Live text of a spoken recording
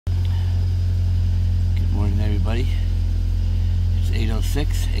everybody. It's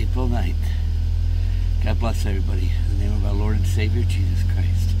 8:06, April 9th. God bless everybody. In the name of our Lord and Savior, Jesus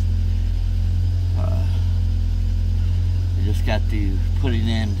Christ. I just got to putting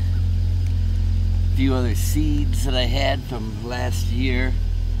in a few other seeds that I had from last year.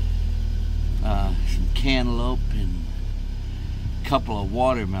 Some cantaloupe and a couple of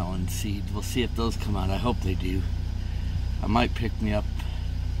watermelon seeds. We'll see if those come out. I hope they do. I might pick me up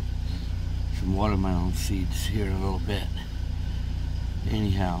some watermelon seeds here in a little bit.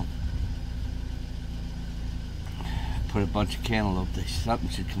 Anyhow, put a bunch of cantaloupe. Something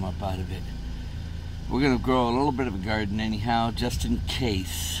should come up out of it. We're going to grow a little bit of a garden anyhow, just in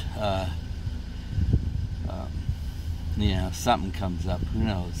case, something comes up. Who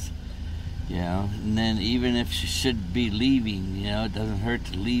knows? And then even if she should be leaving, it doesn't hurt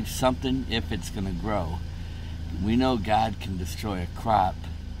to leave something if it's going to grow. We know God can destroy a crop,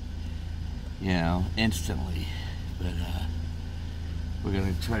 instantly. But we're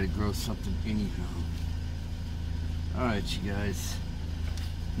going to try to grow something anyhow. Alright, you guys.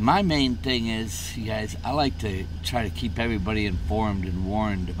 My main thing is, you guys, I like to try to keep everybody informed and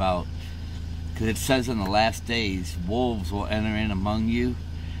warned about, because it says in the last days, wolves will enter in among you,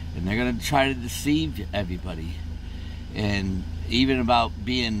 and they're going to try to deceive everybody. And even about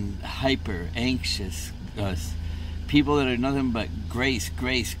being hyper anxious, people that are nothing but grace,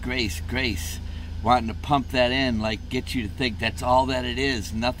 grace, grace, grace, wanting to pump that in, like get you to think that's all that it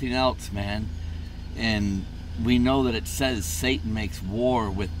is, nothing else, man. And we know that it says Satan makes war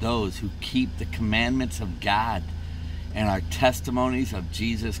with those who keep the commandments of God and our testimonies of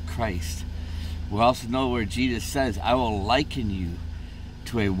Jesus Christ. We also know where Jesus says, I will liken you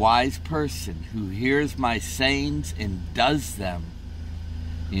to a wise person who hears my sayings and does them,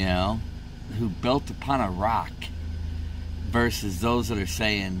 who built upon a rock, versus those that are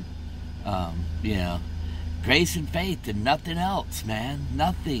saying, grace and faith and nothing else, man,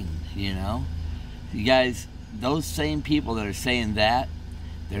 nothing, You guys, those same people that are saying that,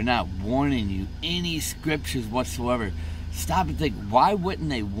 they're not warning you any scriptures whatsoever. Stop and think, why wouldn't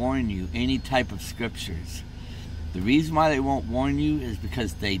they warn you any type of scriptures? The reason why they won't warn you is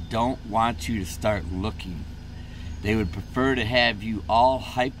because they don't want you to start looking. They would prefer to have you all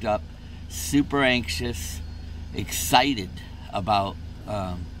hyped up, super anxious, excited about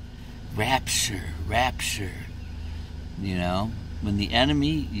rapture. When the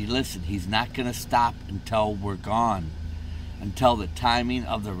enemy, you listen, he's not going to stop until we're gone, until the timing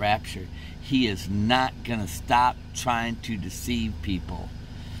of the rapture. He is not going to stop trying to deceive people.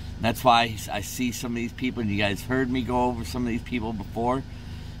 That's why I see some of these people, and you guys heard me go over some of these people before,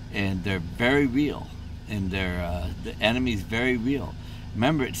 and they're very real, and the enemy's very real.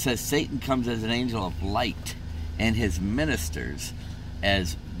 Remember, it says Satan comes as an angel of light, and his ministers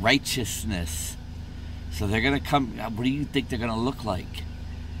as righteousness. So they're going to come. What do you think they're going to look like?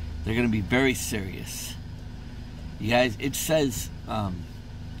 They're going to be very serious. You guys, it says,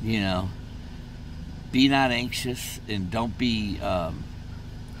 be not anxious, and don't be...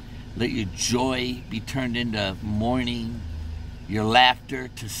 let your joy be turned into mourning, your laughter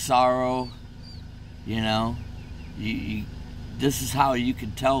to sorrow. This is how you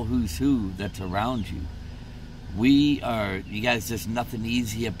can tell who's who that's around you. You guys, there's nothing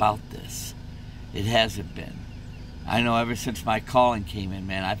easy about this. It hasn't been. I know ever since my calling came in,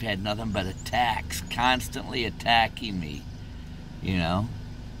 man, I've had nothing but attacks, constantly attacking me,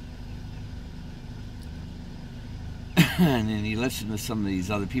 And then you listen to some of these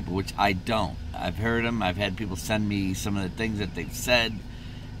other people, which I don't. I've heard them. I've had people send me some of the things that they've said,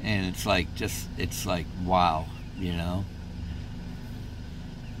 and it's like, wow,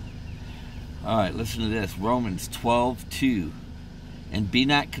 All right, listen to this. Romans 12:2. And be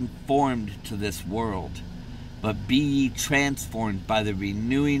not conformed to this world, but be ye transformed by the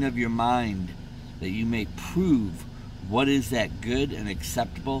renewing of your mind, that you may prove what is that good and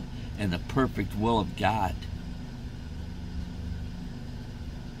acceptable and the perfect will of God.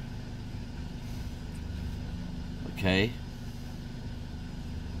 Okay?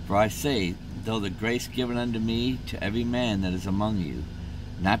 For I say, though the grace given unto me to every man that is among you,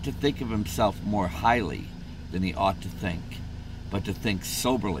 not to think of himself more highly than he ought to think, but to think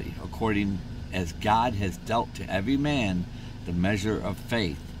soberly, according as God has dealt to every man the measure of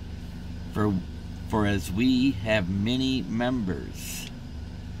faith. For as we have many members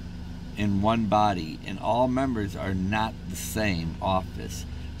in one body, and all members are not the same office,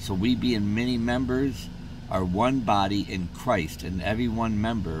 so we being many members are one body in Christ, and every one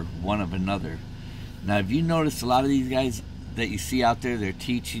member one of another. Now, have you noticed a lot of these guys that you see out there, they're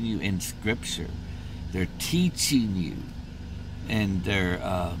teaching you in Scripture. They're teaching you, and they're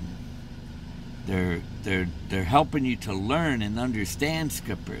they're helping you to learn and understand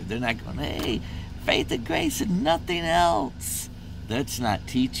Scripture. They're not going, hey, faith and grace and nothing else. That's not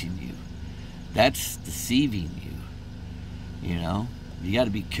teaching you. That's deceiving you. You know, you got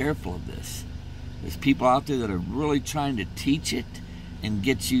to be careful of this. There's people out there that are really trying to teach it and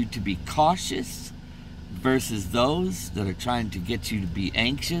get you to be cautious versus those that are trying to get you to be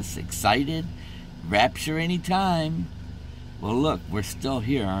anxious, excited, rapture anytime. Well, look, we're still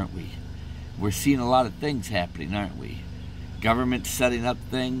here, aren't we? We're seeing a lot of things happening, aren't we? Government setting up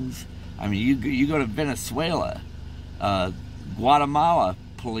things. I mean, you go to Venezuela, Guatemala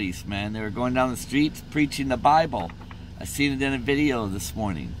police, man, they were going down the streets preaching the Bible. I seen it in a video this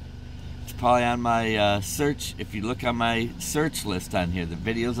morning. It's probably on my search. If you look on my search list on here, the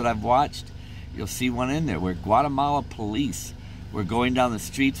videos that I've watched, you'll see one in there where Guatemala police were going down the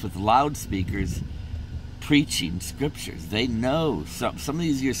streets with loudspeakers preaching scriptures. They know some of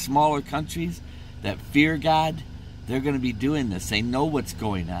these your smaller countries that fear God, they're going to be doing this. They know what's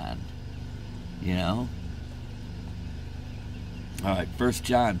going on. You know? All right, 1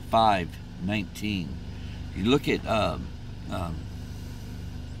 John 5:19. You look at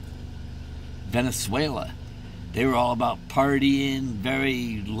Venezuela. They were all about partying,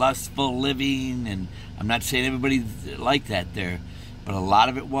 very lustful living, and I'm not saying everybody's like that there, but a lot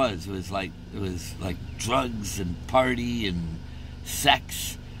of it was like drugs and party and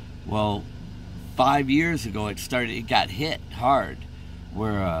sex. Well, 5 years ago it got hit hard,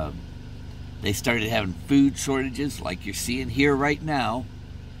 where they started having food shortages like you're seeing here right now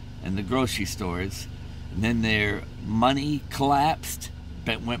in the grocery stores, and then their money collapsed,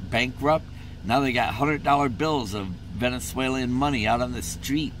 went bankrupt. Now they got $100 bills of Venezuelan money out on the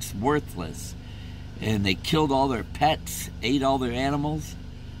streets, worthless. And they killed all their pets, ate all their animals,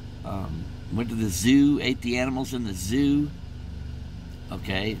 went to the zoo, ate the animals in the zoo.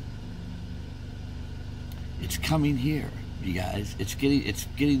 Okay? It's coming here, you guys. It's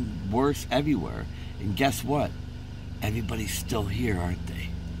getting worse everywhere. And guess what? Everybody's still here, aren't they?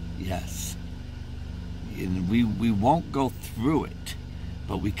 Yes. And we won't go through it,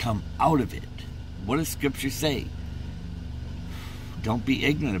 but we come out of it. What does Scripture say? Don't be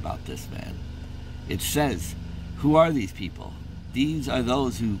ignorant about this, man. It says, who are these people? These are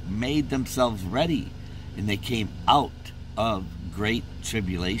those who made themselves ready, and they came out of great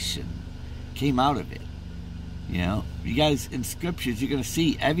tribulation. Came out of it. You know, you guys, in Scriptures, you're going to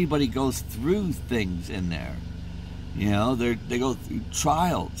see everybody goes through things in there. You know, they go through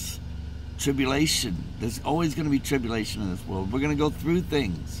trials, tribulation. There's always going to be tribulation in this world. We're going to go through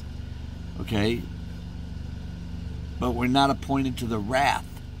things. Okay? But we're not appointed to the wrath.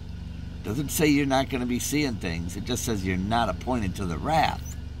 It doesn't say you're not going to be seeing things. It just says you're not appointed to the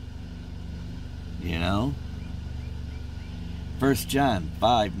wrath. You know? 1 John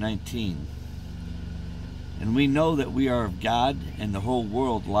 5:19. And we know that we are of God, and the whole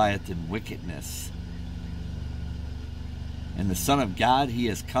world lieth in wickedness. And the Son of God, he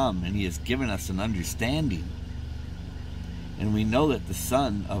has come, and he has given us an understanding. And we know that the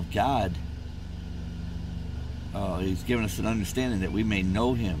Son of God, he's given us an understanding that we may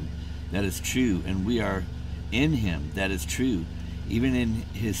know him, that is true, and we are in him, that is true, even in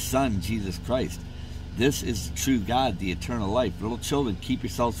his Son, Jesus Christ. This is true God, the eternal life. Little children, keep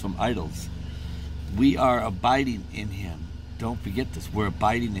yourselves from idols. We are abiding in him. Don't forget this. We're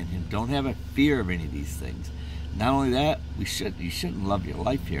abiding in him. Don't have a fear of any of these things. Not only that, you shouldn't love your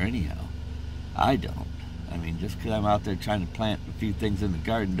life here anyhow. I don't. I mean, just because I'm out there trying to plant a few things in the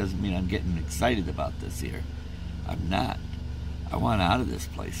garden doesn't mean I'm getting excited about this here. I'm not. I want out of this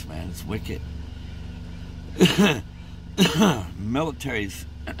place, man. It's wicked. Military's,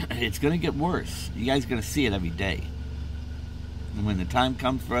 it's going to get worse. You guys are going to see it every day. And when the time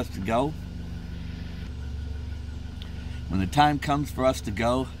comes for us to go,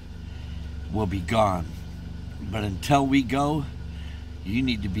 we'll be gone. But until we go, you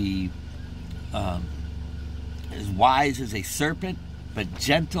need to be as wise as a serpent, but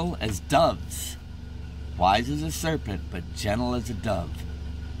gentle as doves. Wise as a serpent, but gentle as a dove.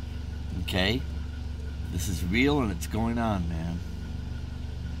 Okay? This is real and it's going on, man.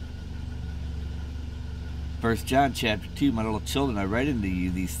 1 John chapter 2, my little children, I write unto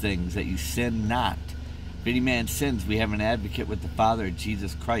you these things, that you sin not. If any man sins, we have an advocate with the Father,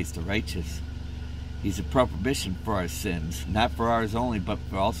 Jesus Christ, the righteous. He's a propitiation for our sins, not for ours only, but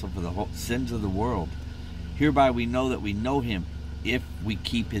also for the whole sins of the world. Hereby we know that we know him, if we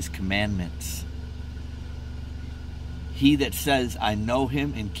keep his commandments. He that says, I know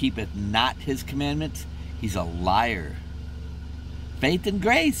him, and keepeth not his commandments, he's a liar. Faith and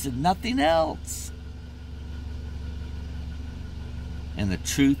grace and nothing else. And the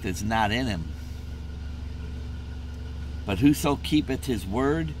truth is not in him. But whoso keepeth his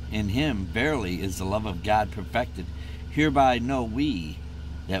word, in him verily is the love of God perfected. Hereby know we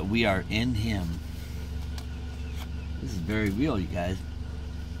that we are in him. This is very real, you guys.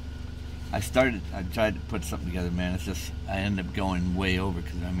 I tried to put something together, man. It's just, I end up going way over,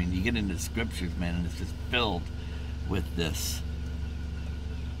 because, I mean, you get into the scriptures, man, and it's just filled with this.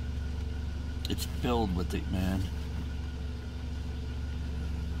 It's filled with it, man.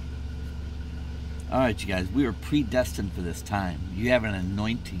 Alright, you guys, we were predestined for this time. You have an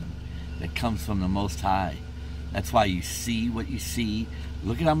anointing that comes from the Most High. That's why you see what you see.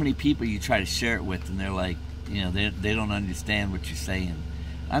 Look at how many people you try to share it with, and they're like, you know, they don't understand what you're saying.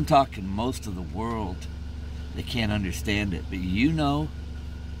 I'm talking most of the world. They can't understand it, but you know.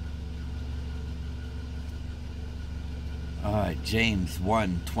 Alright, James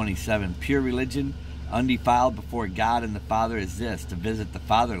 1:27. Pure religion, undefiled before God and the Father, is this: to visit the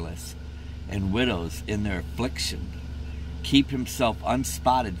fatherless and widows in their affliction, keep himself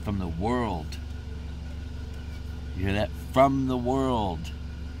unspotted from the world. You hear that? From the world.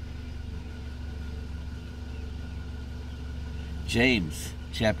 James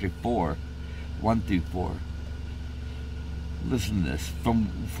chapter 4, 1-4. Listen to this.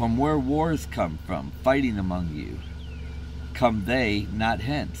 From where wars come from, fighting among you, come they not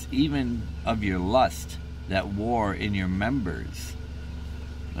hence, even of your lust that war in your members.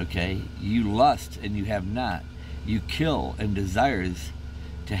 Okay? You lust and you have not. You kill and desires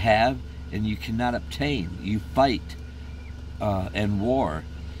to have and you cannot obtain. You fight and war,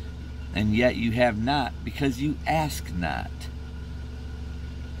 and yet you have not, because you ask not.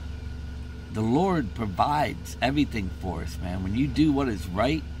 The Lord provides everything for us, man. When you do what is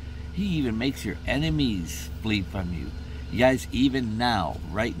right, he even makes your enemies flee from you. You guys, even now,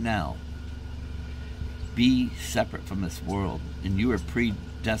 right now, be separate from this world. And you are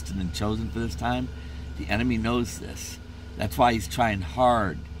predestined and chosen for this time. The enemy knows this. That's why he's trying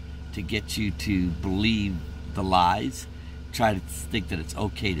hard to get you to believe the lies, try to think that it's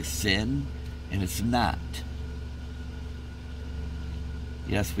okay to sin, and it's not.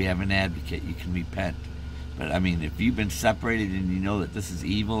 Yes, we have an advocate. You can repent. But, I mean, if you've been separated and you know that this is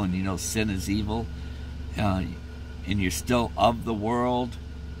evil and you know sin is evil, and you're still of the world,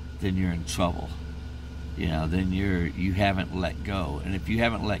 then you're in trouble. You know, then you haven't let go. And if you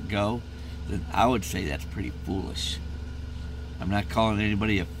haven't let go, then I would say that's pretty foolish. I'm not calling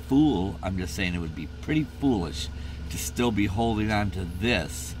anybody a fool. I'm just saying it would be pretty foolish to still be holding on to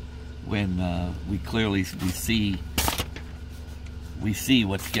this when we clearly we see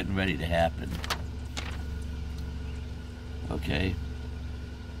what's getting ready to happen. Okay.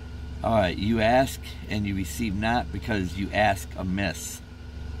 Alright, you ask and you receive not, because you ask amiss,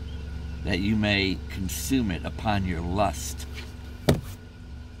 that you may consume it upon your lust.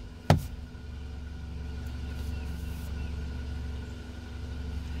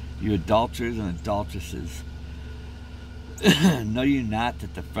 You adulterers and adulteresses, know you not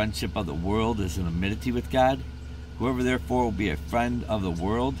that the friendship of the world is an enmity with God? Whoever therefore will be a friend of the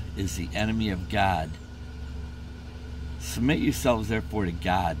world is the enemy of God. Submit yourselves therefore to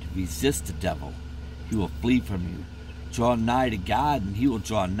God. Resist the devil. He will flee from you. Draw nigh to God, and he will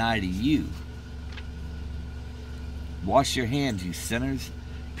draw nigh to you. Wash your hands, you sinners.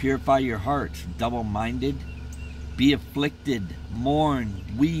 Purify your hearts, double-minded. Be afflicted, mourn,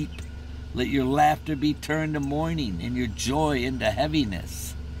 weep. Let your laughter be turned to mourning, and your joy into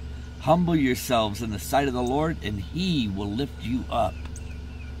heaviness. Humble yourselves in the sight of the Lord, and he will lift you up.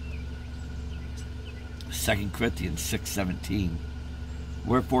 2 Corinthians 6:17.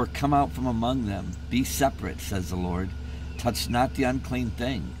 Wherefore come out from among them, be separate, says the Lord. Touch not the unclean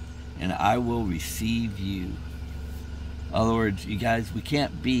thing, and I will receive you. In other words, you guys, we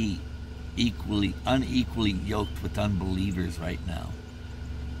can't be unequally yoked with unbelievers right now.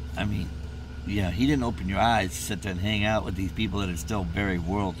 I mean, yeah, he didn't open your eyes to sit there and hang out with these people that are still very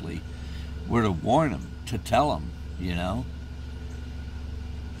worldly. We're to warn them, to tell them, you know.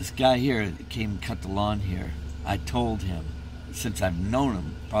 This guy here came and cut the lawn here. I told him, since I've known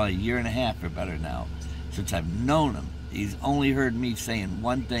him, probably a year and a half or better now, since I've known him, he's only heard me saying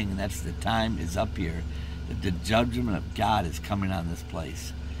one thing, and that's the time is up here, that the judgment of God is coming on this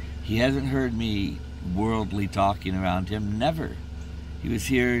place. He hasn't heard me worldly talking around him, never. He was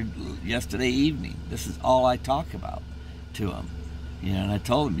here yesterday evening. This is all I talk about to him. You know, and I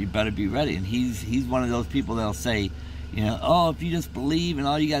told him, you better be ready. And he's one of those people that'll say, you know, oh, if you just believe and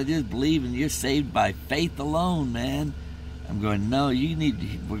all you got to do is believe and you're saved by faith alone, man. I'm going, no, you need,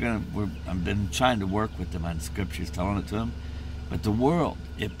 I've been trying to work with them on scriptures, telling it to him. But the world,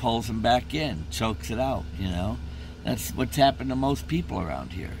 it pulls them back in, chokes it out, you know. That's what's happened to most people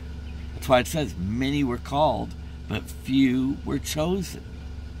around here. That's why it says, many were called, but few were chosen.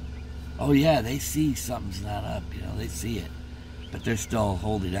 Oh yeah, they see something's not up, they see it. But they're still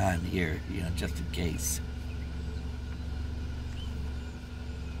holding on here, just in case.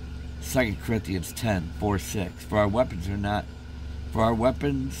 2 Corinthians 10:4-6. For our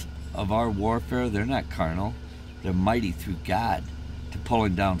weapons of our warfare, they're not carnal. They're mighty through God to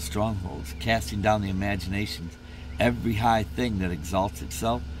pulling down strongholds, casting down the imaginations, every high thing that exalts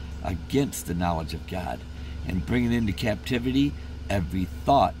itself against the knowledge of God, and bringing into captivity every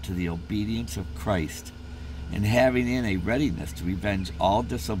thought to the obedience of Christ, and having in a readiness to revenge all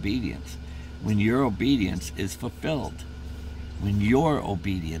disobedience when your obedience is fulfilled. When your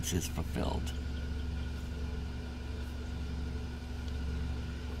obedience is fulfilled.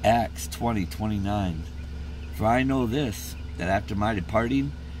 Acts 20:29. For I know this, that after my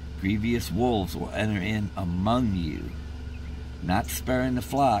departing, grievous wolves will enter in among you, not sparing the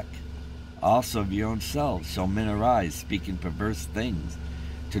flock. Also of your own selves shall men arise, speaking perverse things,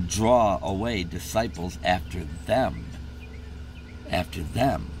 to draw away disciples after them. After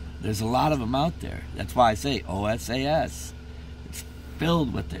them. There's a lot of them out there. That's why I say OSAS. It's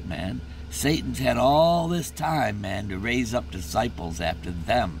filled with it, man. Satan's had all this time, man, to raise up disciples after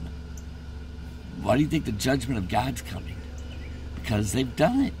them. Why do you think the judgment of God's coming? Because they've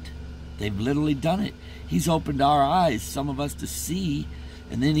done it. They've literally done it. He's opened our eyes, some of us, to see.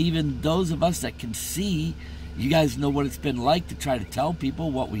 And then even those of us that can see, you guys know what it's been like to try to tell people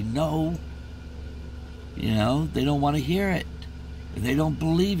what we know. They don't want to hear it. Or they don't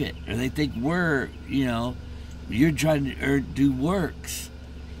believe it. Or they think you're trying to do works.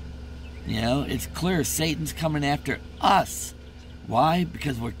 It's clear Satan's coming after us. Why?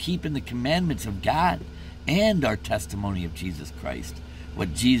 Because we're keeping the commandments of God and our testimony of Jesus Christ.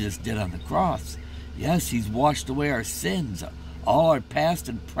 What Jesus did on the cross. Yes, he's washed away our sins. All our past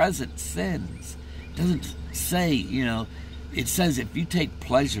and present sins. It doesn't say, it says if you take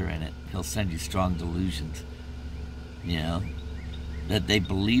pleasure in it, he'll send you strong delusions. That they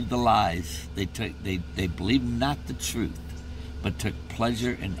believe the lies. They believe not the truth, but took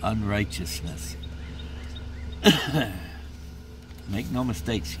pleasure in unrighteousness. Make no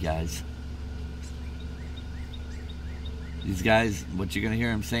mistakes, you guys. These guys, what you're going to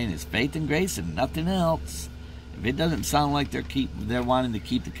hear them saying is faith and grace and nothing else. If it doesn't sound like they're wanting to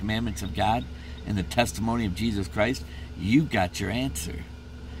keep the commandments of God and the testimony of Jesus Christ, you got your answer.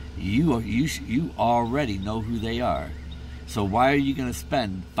 You already know who they are. So why are you going to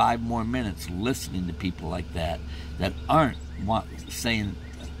spend 5 more minutes listening to people like that aren't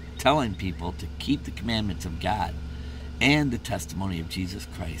telling people to keep the commandments of God and the testimony of Jesus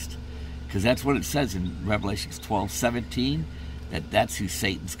Christ? Because that's what it says in Revelation 12:17, that's who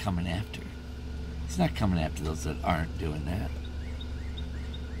Satan's coming after. He's not coming after those that aren't doing that.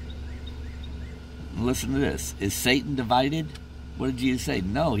 Listen to this. Is Satan divided? What did Jesus say?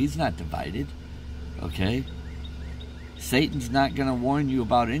 No, he's not divided. Okay? Satan's not going to warn you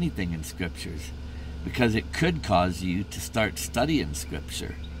about anything in Scriptures because it could cause you to start studying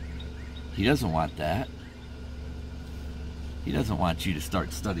Scripture. He doesn't want that. He doesn't want you to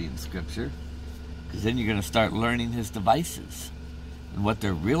start studying Scripture because then you're going to start learning his devices and what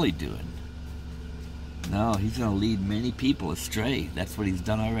they're really doing. No, he's going to lead many people astray. That's what he's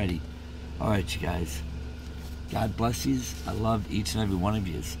done already. All right, you guys. God bless you. I love each and every one of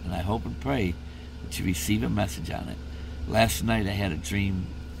you, and I hope and pray that you receive a message on it. Last night I had a dream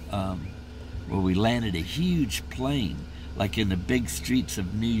where we landed a huge plane, like in the big streets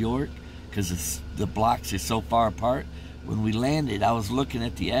of New York, because the blocks are so far apart. When we landed, I was looking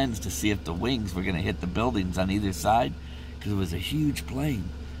at the ends to see if the wings were going to hit the buildings on either side, because it was a huge plane.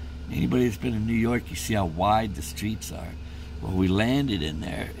 Anybody that's been in New York, you see how wide the streets are. Well, we landed in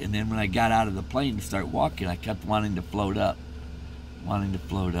there, and then when I got out of the plane to start walking, I kept wanting to float up.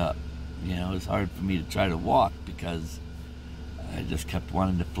 It was hard for me to try to walk because I just kept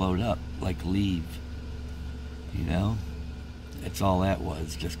wanting to float up, like leave. That's all that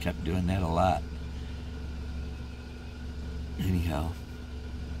was. Just kept doing that a lot. Anyhow,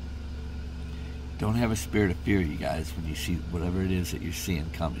 don't have a spirit of fear, you guys, when you see whatever it is that you're seeing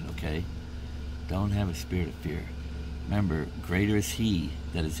coming, okay? Don't have a spirit of fear. Remember, greater is he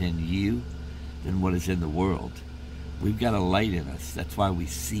that is in you than what is in the world. We've got a light in us. That's why we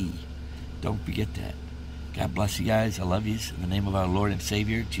see. Don't forget that. God bless you guys. I love you. In the name of our Lord and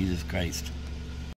Savior, Jesus Christ.